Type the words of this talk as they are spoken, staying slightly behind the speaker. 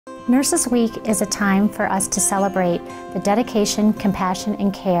Nurses Week is a time for us to celebrate the dedication, compassion,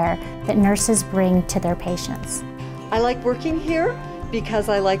 and care that nurses bring to their patients. I like working here because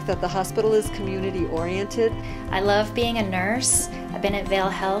I like that the hospital is community-oriented. I love being a nurse. I've been at Vail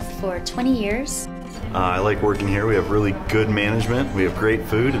Health for 20 years. I like working here. We have really good management, we have great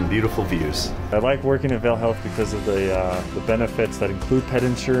food and beautiful views. I like working at Vail Health because of the benefits that include pet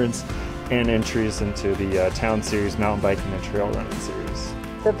insurance and entries into the Town Series mountain biking and trail running series.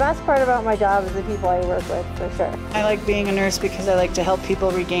 The best part about my job is the people I work with, for sure. I like being a nurse because I like to help people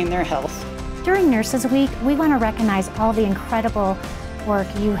regain their health. During Nurses Week, we want to recognize all the incredible work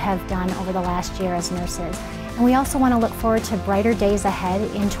you have done over the last year as nurses. And we also want to look forward to brighter days ahead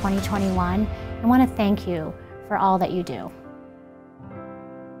in 2021 and want to thank you for all that you do.